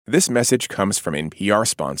This message comes from NPR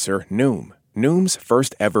sponsor Noom. Noom's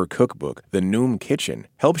first ever cookbook, The Noom Kitchen,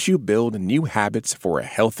 helps you build new habits for a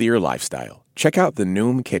healthier lifestyle. Check out The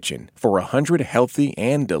Noom Kitchen for 100 healthy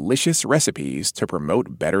and delicious recipes to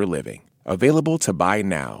promote better living. Available to buy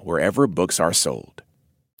now wherever books are sold.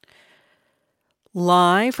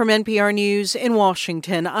 Live from NPR News in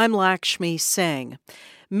Washington, I'm Lakshmi Singh.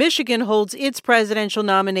 Michigan holds its presidential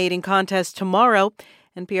nominating contest tomorrow.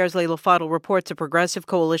 NPR's Leila Fadel reports a progressive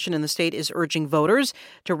coalition in the state is urging voters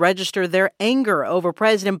to register their anger over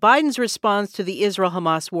President Biden's response to the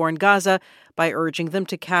Israel-Hamas war in Gaza by urging them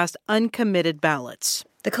to cast uncommitted ballots.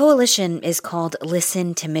 The coalition is called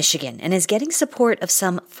Listen to Michigan and is getting support of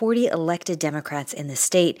some 40 elected Democrats in the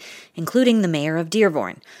state, including the mayor of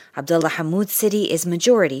Dearborn. Abdullah Hammoud City is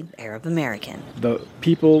majority Arab American. The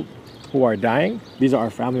people who are dying, these are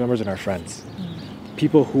our family members and our friends.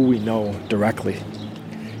 People who we know directly.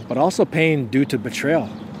 But also pain due to betrayal.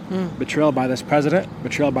 Betrayal by this president,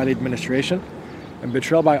 betrayal by the administration, and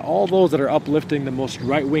betrayal by all those that are uplifting the most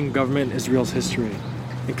right-wing government in Israel's history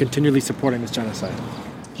and continually supporting this genocide.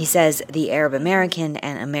 He says the Arab American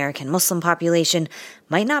and American Muslim population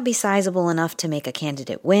might not be sizable enough to make a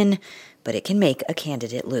candidate win, but it can make a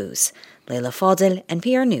candidate lose. Leila Fadel,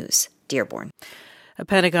 NPR News, Dearborn. A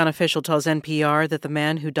Pentagon official tells NPR that the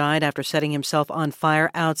man who died after setting himself on fire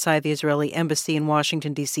outside the Israeli embassy in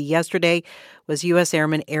Washington, D.C. yesterday was U.S.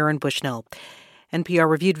 Airman Aaron Bushnell. NPR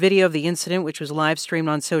reviewed video of the incident, which was live streamed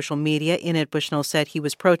on social media. In it, Bushnell said he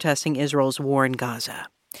was protesting Israel's war in Gaza.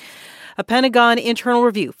 A Pentagon internal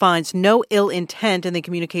review finds no ill intent in the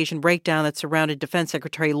communication breakdown that surrounded Defense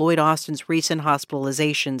Secretary Lloyd Austin's recent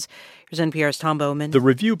hospitalizations. Here's NPR's Tom Bowman. The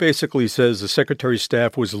review basically says the Secretary's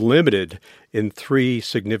staff was limited in three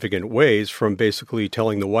significant ways from basically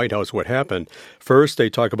telling the White House what happened. First, they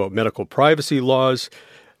talk about medical privacy laws.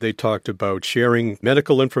 They talked about sharing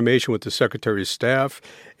medical information with the Secretary's staff.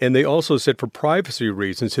 And they also said for privacy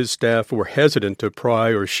reasons, his staff were hesitant to pry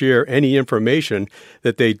or share any information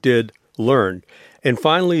that they did learn. And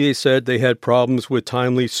finally, they said they had problems with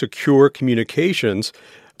timely, secure communications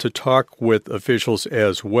to talk with officials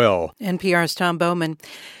as well. NPR's Tom Bowman.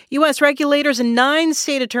 U.S. regulators and 9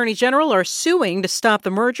 state attorneys general are suing to stop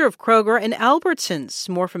the merger of Kroger and Albertsons.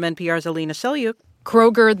 More from NPR's Alina Selyuk.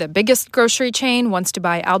 Kroger, the biggest grocery chain, wants to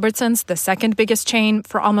buy Albertsons, the second biggest chain,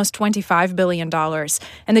 for almost $25 billion.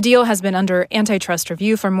 And the deal has been under antitrust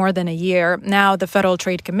review for more than a year. Now, the Federal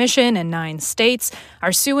Trade Commission and 9 states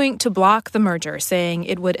are suing to block the merger, saying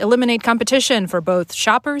it would eliminate competition for both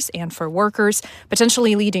shoppers and for workers,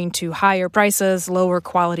 potentially leading to higher prices, lower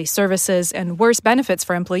quality services, and worse benefits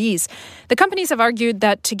for employees. The companies have argued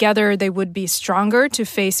that together they would be stronger to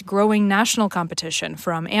face growing national competition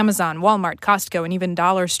from Amazon, Walmart, Costco, and even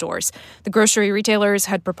dollar stores. The grocery retailers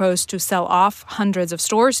had proposed to sell off hundreds of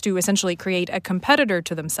stores to essentially create a competitor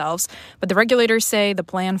to themselves, but the regulators say the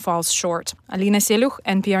plan falls short. Alina Selyuk,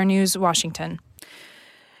 NPR News, Washington.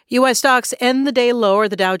 U.S. stocks end the day lower.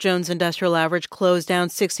 The Dow Jones Industrial Average closed down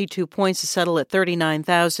 62 points to settle at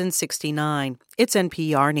 39,069. It's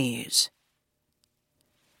NPR News.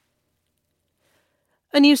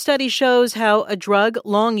 A new study shows how a drug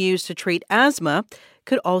long used to treat asthma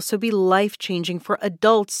could also be life-changing for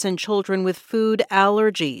adults and children with food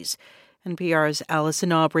allergies. NPR's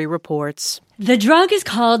Allison Aubrey reports. The drug is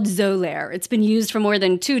called Xolair. It's been used for more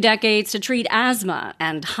than 2 decades to treat asthma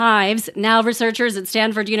and hives. Now researchers at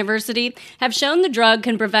Stanford University have shown the drug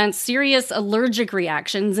can prevent serious allergic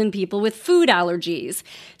reactions in people with food allergies.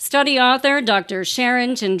 Study author Dr.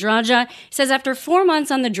 Sharon Chindraja says after 4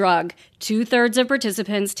 months on the drug, 2/3 of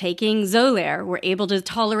participants taking Xolair were able to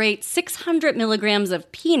tolerate 600 milligrams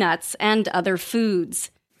of peanuts and other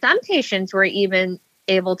foods. Some patients were even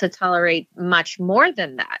able to tolerate much more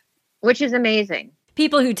than that, which is amazing.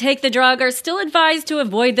 People who take the drug are still advised to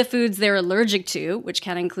avoid the foods they're allergic to, which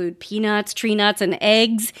can include peanuts, tree nuts, and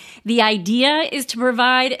eggs. The idea is to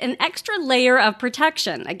provide an extra layer of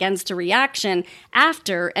protection against a reaction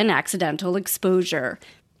after an accidental exposure.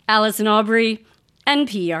 Allison Aubrey,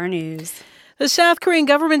 NPR News. The South Korean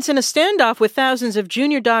government's in a standoff with thousands of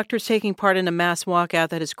junior doctors taking part in a mass walkout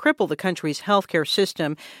that has crippled the country's healthcare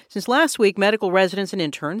system. Since last week, medical residents and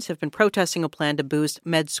interns have been protesting a plan to boost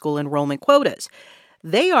med school enrollment quotas.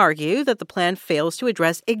 They argue that the plan fails to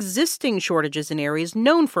address existing shortages in areas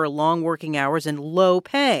known for long working hours and low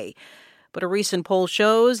pay. But a recent poll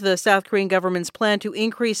shows the South Korean government's plan to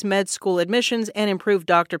increase med school admissions and improve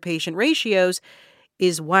doctor-patient ratios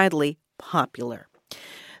is widely popular.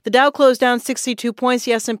 The Dow closed down 62 points.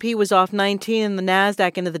 The S&P was off 19, and the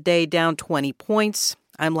Nasdaq ended the day down 20 points.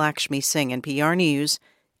 I'm Lakshmi Singh, NPR News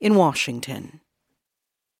in Washington.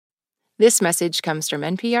 This message comes from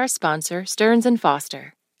NPR sponsor Stearns &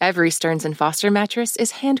 Foster. Every Stearns & Foster mattress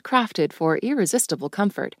is handcrafted for irresistible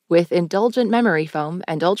comfort, with indulgent memory foam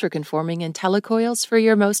and ultra-conforming IntelliCoils for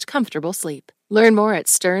your most comfortable sleep. Learn more at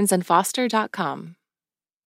stearnsandfoster.com.